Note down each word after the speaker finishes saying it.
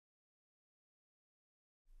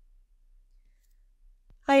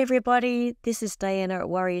Hi everybody, this is Diana at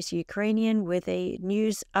Warriors Ukrainian with a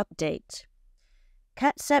news update.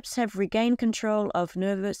 Catsaps have regained control of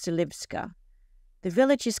Novoselivske. The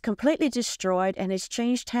village is completely destroyed and has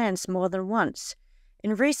changed hands more than once.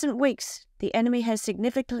 In recent weeks, the enemy has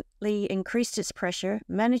significantly increased its pressure,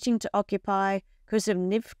 managing to occupy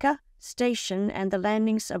Kuzumnivka station and the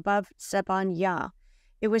landings above Saban Yar.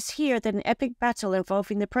 It was here that an epic battle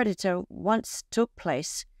involving the Predator once took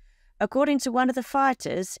place. According to one of the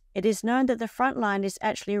fighters, it is known that the front line is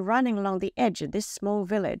actually running along the edge of this small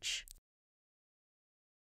village.